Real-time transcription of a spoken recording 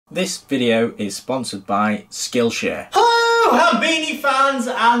This video is sponsored by Skillshare. Hello Habini fans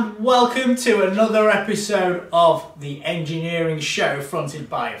and welcome to another episode of the engineering show fronted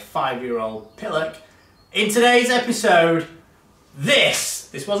by a 5-year-old pillock. In today's episode, this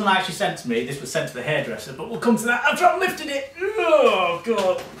wasn't actually sent to me, this was sent to the hairdresser, but we'll come to that after I've lifted it. Oh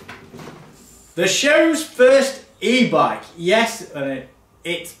god. The show's first e-bike. Yes,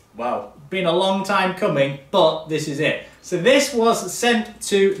 it's, well, been a long time coming, but this is it. So this was sent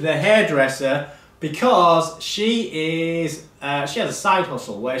to the hairdresser because she has a side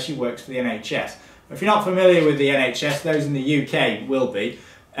hustle where she works for the NHS. If you're not familiar with the NHS, those in the UK will be.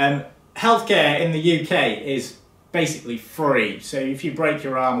 Healthcare in the UK is basically free. So if you break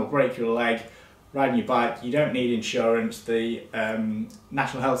your arm or break your leg riding your bike, you don't need insurance. The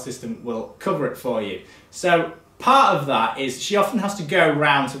National Health System will cover it for you. So part of that is she often has to go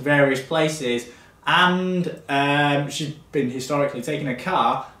around to various places, and she's been historically taking a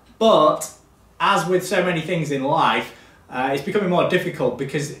car, but as with so many things in life, it's becoming more difficult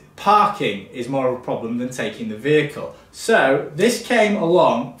because parking is more of a problem than taking the vehicle. So this came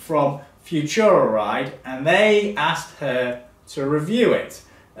along from Futuraride and they asked her to review it.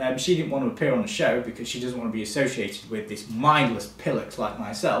 She didn't want to appear on the show because she doesn't want to be associated with this mindless pillocks like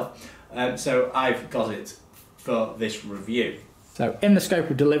myself, so I've got it for this review. So in the scope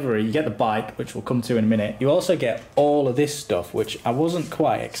of delivery, you get the bike, which we'll come to in a minute. You also get all of this stuff, which I wasn't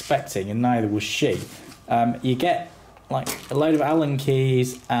quite expecting, and neither was she. You get like a load of Allen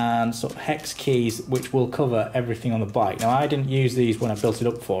keys and sort of hex keys, which will cover everything on the bike. Now, I didn't use these when I built it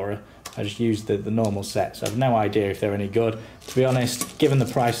up for her. I just used the normal set, so I have no idea if they're any good. To be honest, given the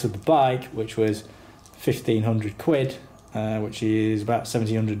price of the bike, which was 1,500 quid, which is about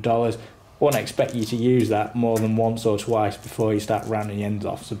 $1,700, I wouldn't expect you to use that more than once or twice before you start rounding the ends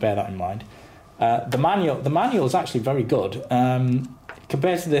off, so bear that in mind. The manual is actually very good.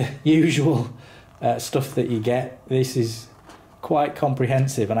 Compared to the usual stuff that you get, this is quite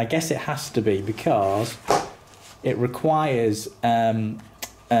comprehensive, and I guess it has to be because it requires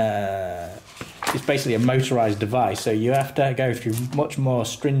it's basically a motorised device, so you have to go through much more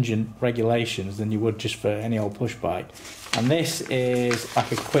stringent regulations than you would just for any old push bike. And this is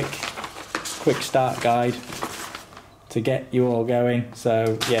like a quick start guide to get you all going.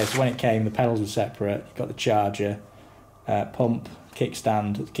 So yeah, so when it came, the pedals were separate. You got the charger, pump,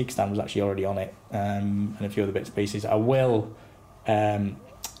 kickstand. The kickstand was actually already on it, and a few other bits and pieces. I will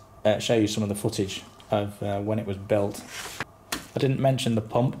show you some of the footage of when it was built. I didn't mention the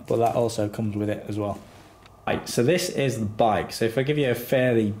pump, but that also comes with it as well. Right, so this is the bike. So if I give you a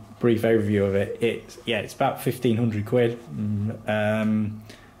fairly brief overview of it, it's about 1,500 quid.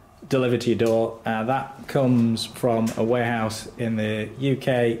 Delivered to your door. That comes from a warehouse in the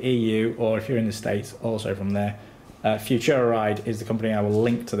UK, EU, or if you're in the States, also from there. Futuraride is the company. I will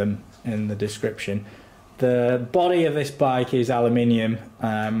link to them in the description. The body of this bike is aluminium.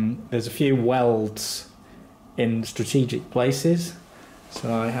 There's a few welds in strategic places,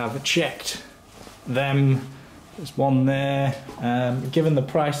 so I have checked them. There's one there. Given the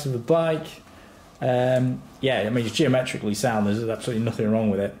price of the bike, yeah, I mean, it's geometrically sound. There's absolutely nothing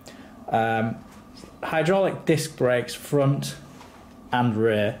wrong with it. Hydraulic disc brakes front and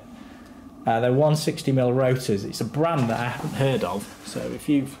rear. They're 160mm rotors. It's a brand that I haven't heard of, so if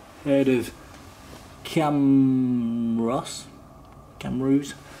you've heard of Camrus,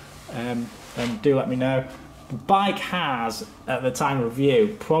 then do let me know. The bike has, at the time of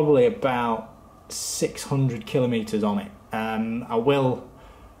review, probably about 600 kilometres on it. I will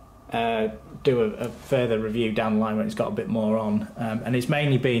do a further review down the line when it's got a bit more on, and it's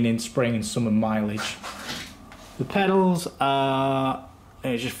mainly been in spring and summer mileage. The pedals are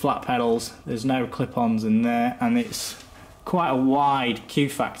just flat pedals. There's no clip-ons in there, and it's quite a wide Q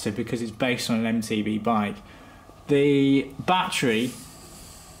factor because it's based on an MTB bike. The battery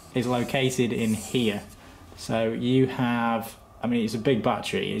is located in here, so you have, I mean, it's a big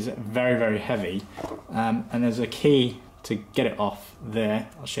battery, it's very, very heavy, and there's a key to get it off there.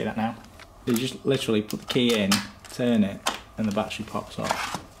 I'll show you that now. You just literally put the key in, turn it, and the battery pops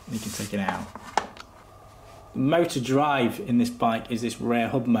off, and you can take it out. The motor drive in this bike is this rear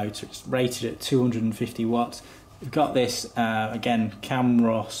hub motor. It's rated at 250 watts. We've got this, again,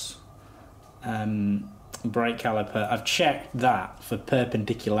 Camrus brake caliper. I've checked that for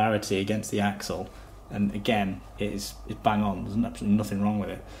perpendicularity against the axle, and again, it's bang on. There's absolutely nothing wrong with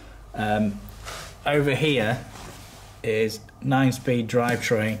it. Over here is 9-speed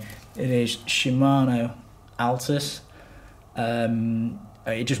drivetrain. It is Shimano Altus.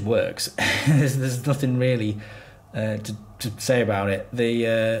 It just works. there's nothing really to say about it.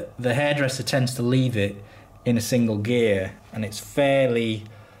 The hairdresser tends to leave it in a single gear, and it's fairly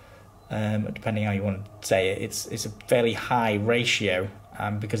depending how you want to say it. It's a fairly high ratio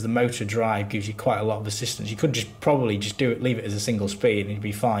because the motor drive gives you quite a lot of assistance. You could probably just leave it as a single speed and you'd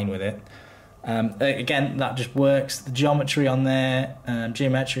be fine with it. Again, that just works. The geometry on there,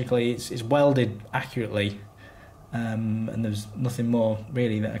 geometrically, it's welded accurately, and there's nothing more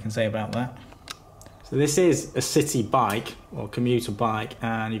really that I can say about that. So this is a city bike or commuter bike,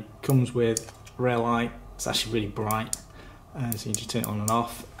 and it comes with rail light. It's actually really bright, so you just turn it on and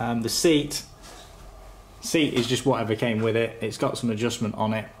off. The seat is just whatever came with it. It's got some adjustment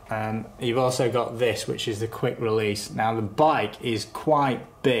on it. You've also got this, which is the quick release. Now the bike is quite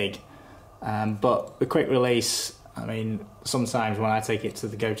big. But the quick release, I mean, sometimes when I take it to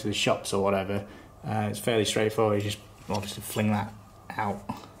go to the shops or whatever, it's fairly straightforward. You just obviously fling that out.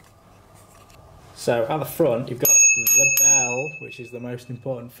 So at the front, you've got the bell, which is the most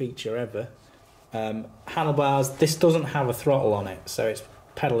important feature ever. Handlebars. This doesn't have a throttle on it, so it's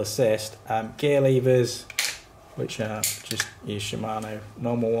pedal assist. Gear levers, which are just your Shimano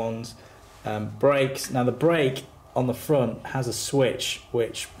normal ones. Brakes. Now the brake on the front has a switch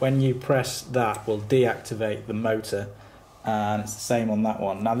which when you press that will deactivate the motor, and it's the same on that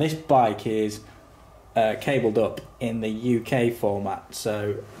one. Now this bike is cabled up in the UK format,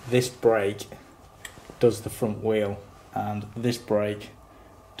 so this brake does the front wheel and this brake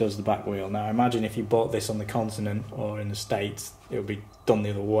does the back wheel. Now imagine if you bought this on the continent or in the States, it would be done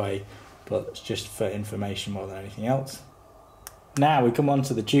the other way, but it's just for information more than anything else. Now we come on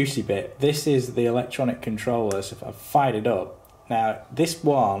to the juicy bit. This is the electronic controller, so if I've fired it up. Now this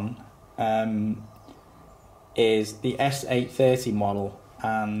one is the S830 model,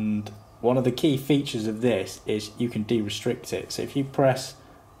 and one of the key features of this is you can de-restrict it. So if you press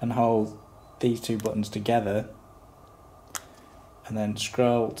and hold these two buttons together and then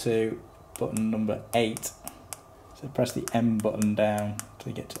scroll to button number 8, so press the M button down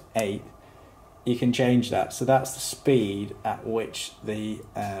till you get to 8, you can change that. So that's the speed at which the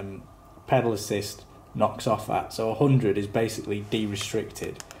pedal assist knocks off at. So 100 is basically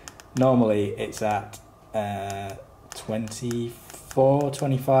de-restricted. Normally it's at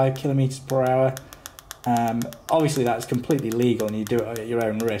 25 kilometers per hour. Obviously that's completely legal and you do it at your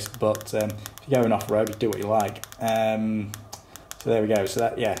own risk, but if you're going off road, you do what you like. So there we go. So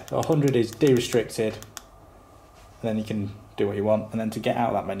that, yeah, 100 is de-restricted, and then you can do what you want. And then to get out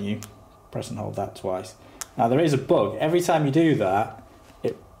of that menu, press and hold that twice. Now there is a bug. Every time you do that,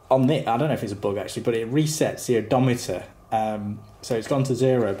 I don't know if it's a bug actually, but it resets the odometer. So it's gone to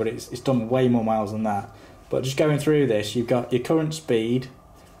 0, but it's done way more miles than that. But just going through this, you've got your current speed,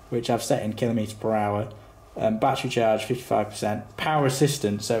 which I've set in kilometers per hour, battery charge 55%, power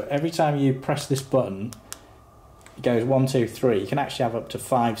assistant. So every time you press this button, it goes 1, 2, 3. You can actually have up to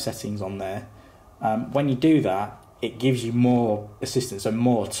 5 settings on there. When you do that, it gives you more assistance and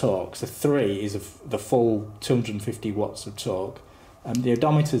more torque. So 3 is the full 250 watts of torque. The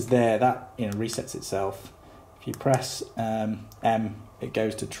odometer's there, that resets itself. If you press M, it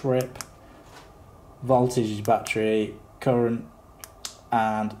goes to trip. Voltage is battery, current,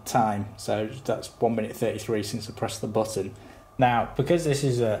 and time. So that's 1 minute 33 since I pressed the button. Now, because this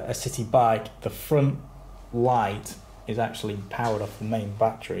is a city bike, the front light is actually powered off the main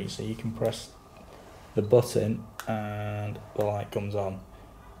battery, so you can press the button and the light comes on.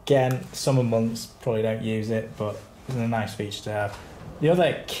 Again, summer months probably don't use it, but it's a nice feature to have. The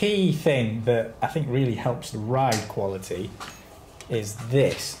other key thing that I think really helps the ride quality is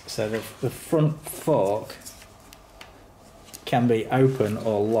this. So the front fork can be open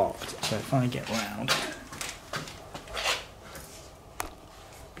or locked. So if I get round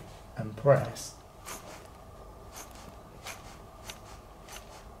and press,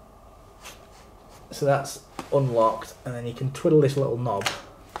 so that's unlocked, and then you can twiddle this little knob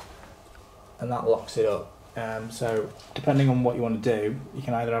and that locks it up. So depending on what you want to do, you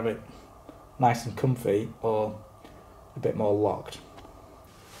can either have it nice and comfy or a bit more locked.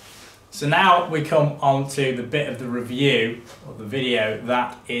 So now we come on to the bit of the review or the video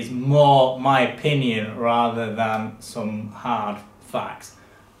that is more my opinion rather than some hard facts.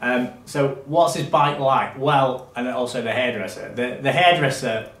 So what's this bike like? Well, and also the hairdresser. The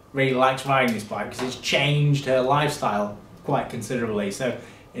hairdresser really likes riding this bike because it's changed her lifestyle quite considerably. So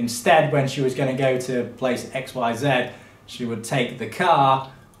instead, when she was going to go to place XYZ, she would take the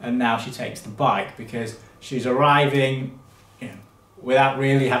car, and now she takes the bike because she's arriving without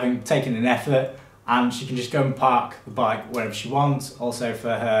really having taken an effort, and she can just go and park the bike wherever she wants. Also for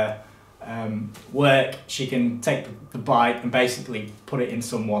her work, she can take the bike and basically put it in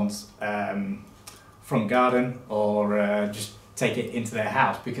someone's front garden, or just take it into their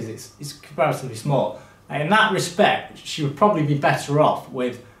house because it's comparatively small. In that respect, she would probably be better off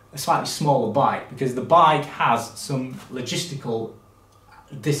with a slightly smaller bike, because the bike has some logistical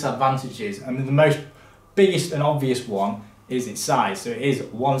disadvantages. I mean, the most biggest and obvious one is its size. So it is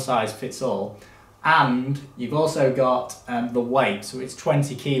one size fits all, and you've also got the weight, so it's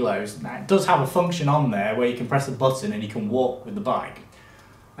 20 kilos. Now it does have a function on there where you can press a button and you can walk with the bike.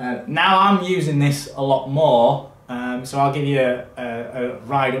 Now I'm using this a lot more, so I'll give you a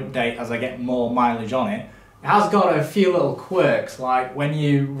ride update as I get more mileage on it. It has got a few little quirks, like when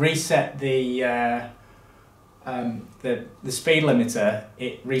you reset the speed limiter,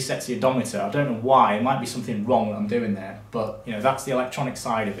 it resets the odometer. I don't know why, it might be something wrong that I'm doing there, but you know, that's the electronic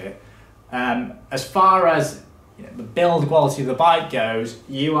side of it. As far as the build quality of the bike goes,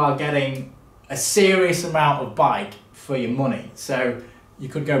 you are getting a serious amount of bike for your money. So you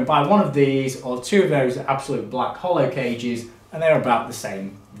could go and buy one of these or two of those absolute black hollow cages, and they're about the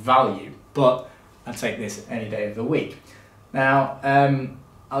same value, but I'd take this any day of the week. Now,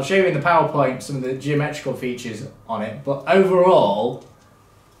 I'll show you in the PowerPoint some of the geometrical features on it, but overall,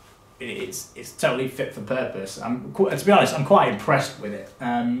 it's totally fit for purpose. To be honest, I'm quite impressed with it.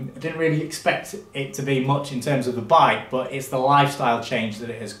 I didn't really expect it to be much in terms of the bike, but it's the lifestyle change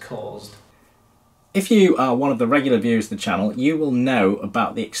that it has caused. If you are one of the regular viewers of the channel, you will know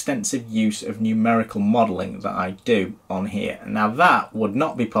about the extensive use of numerical modelling that I do on here. Now that would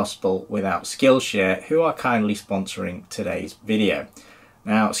not be possible without Skillshare, who are kindly sponsoring today's video.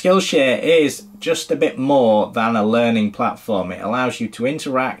 Now Skillshare is just a bit more than a learning platform. It allows you to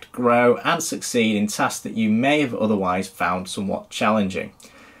interact, grow and succeed in tasks that you may have otherwise found somewhat challenging.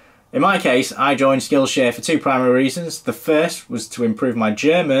 In my case, I joined Skillshare for two primary reasons. The first was to improve my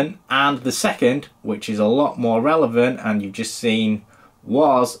German, and the second, which is a lot more relevant and you've just seen,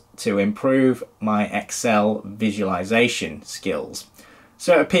 was to improve my Excel visualization skills.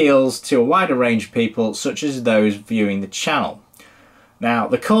 So it appeals to a wider range of people, such as those viewing the channel. Now,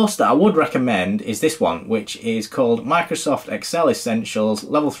 the course that I would recommend is this one, which is called Microsoft Excel Essentials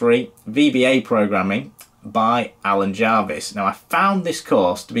Level 3 VBA Programming by Alan Jarvis. Now I found this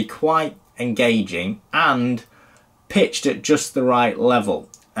course to be quite engaging and pitched at just the right level.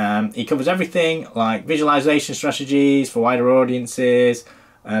 He covers everything like visualization strategies for wider audiences,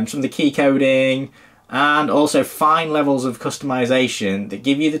 some of the key coding, and also fine levels of customization that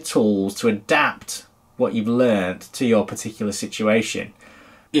give you the tools to adapt what you've learned to your particular situation.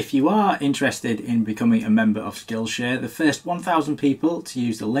 If you are interested in becoming a member of Skillshare, the first 1,000 people to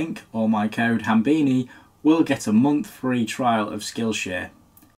use the link or my code Hambini will get a month free trial of Skillshare.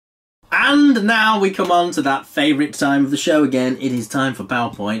 And now we come on to that favourite time of the show again. It is time for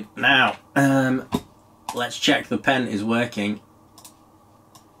PowerPoint. Now, let's check the pen is working.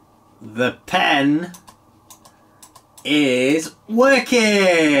 The pen is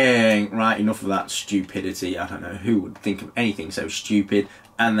working! Right, enough of that stupidity. I don't know who would think of anything so stupid.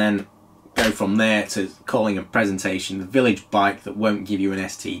 And then go from there to calling a presentation the village bike that won't give you an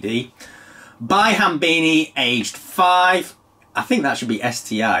STD. By Hambini, aged 5. I think that should be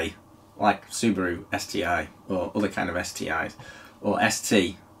STI, like Subaru STI, or other kind of STIs, or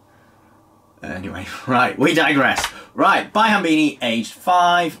ST. Anyway, right, we digress. Right, by Hambini, aged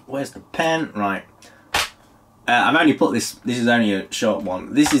 5. Where's the pen? Right. I've only put this is only a short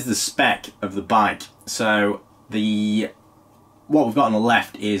one. This is the spec of the bike. So, what we've got on the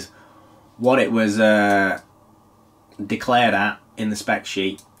left is what it was declared at in the spec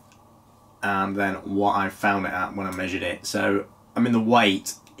sheet, and then what I found it at when I measured it. So, I mean, the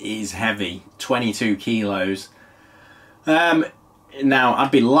weight is heavy, 22 kilos. Now,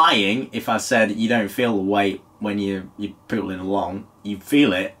 I'd be lying if I said you don't feel the weight when you're pedaling along. You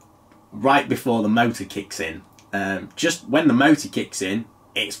feel it right before the motor kicks in. Just when the motor kicks in,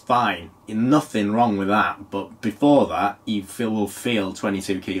 it's fine. Nothing wrong with that. But before that, you will feel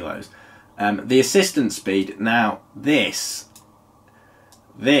 22 kilos. The assistant speed, now this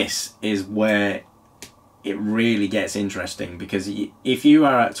is where it really gets interesting, because if you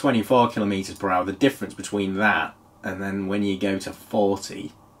are at 24 kilometers per hour, the difference between that and then when you go to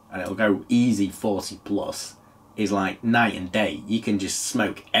 40, and it'll go easy 40 plus, is like night and day. You can just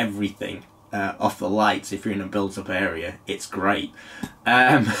smoke everything off the lights if you're in a built-up area. It's great.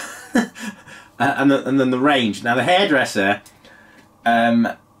 And then the range. Now the hairdresser,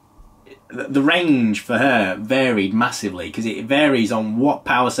 the range for her varied massively, because it varies on what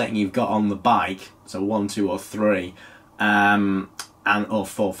power setting you've got on the bike. So 1, 2 or 3, or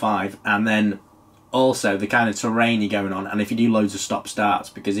 4, 5, and then also the kind of terrain you're going on, and if you do loads of stop starts,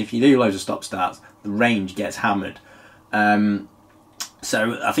 because if you do loads of stop starts, the range gets hammered.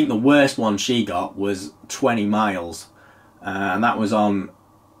 So I think the worst one she got was 20 miles, and that was on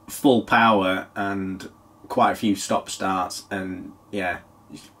full power and quite a few stop starts, and yeah,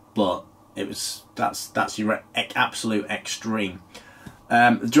 but that's your absolute extreme.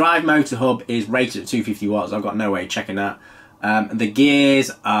 The drive motor hub is rated at 250 watts. I've got no way of checking that. The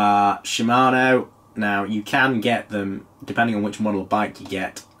gears are Shimano. Now you can get them depending on which model of bike you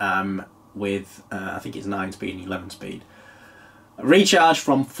get with I think it's 9-speed and 11-speed. Recharge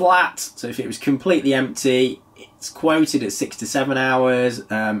from flat, so if it was completely empty, it's quoted at 6 to 7 hours.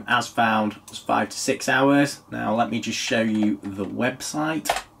 As found, it's 5 to 6 hours. Now let me just show you the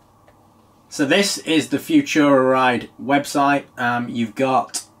website. So this is the Futuraride website. You've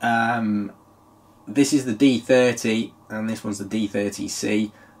got, this is the D30 and this one's the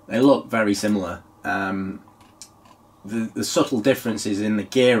D30C. They look very similar. The subtle differences in the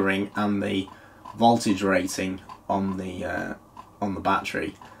gearing and the voltage rating on the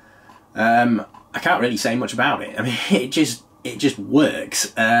battery. I can't really say much about it. I mean, it just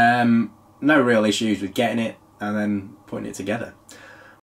works. No real issues with getting it and then putting it together.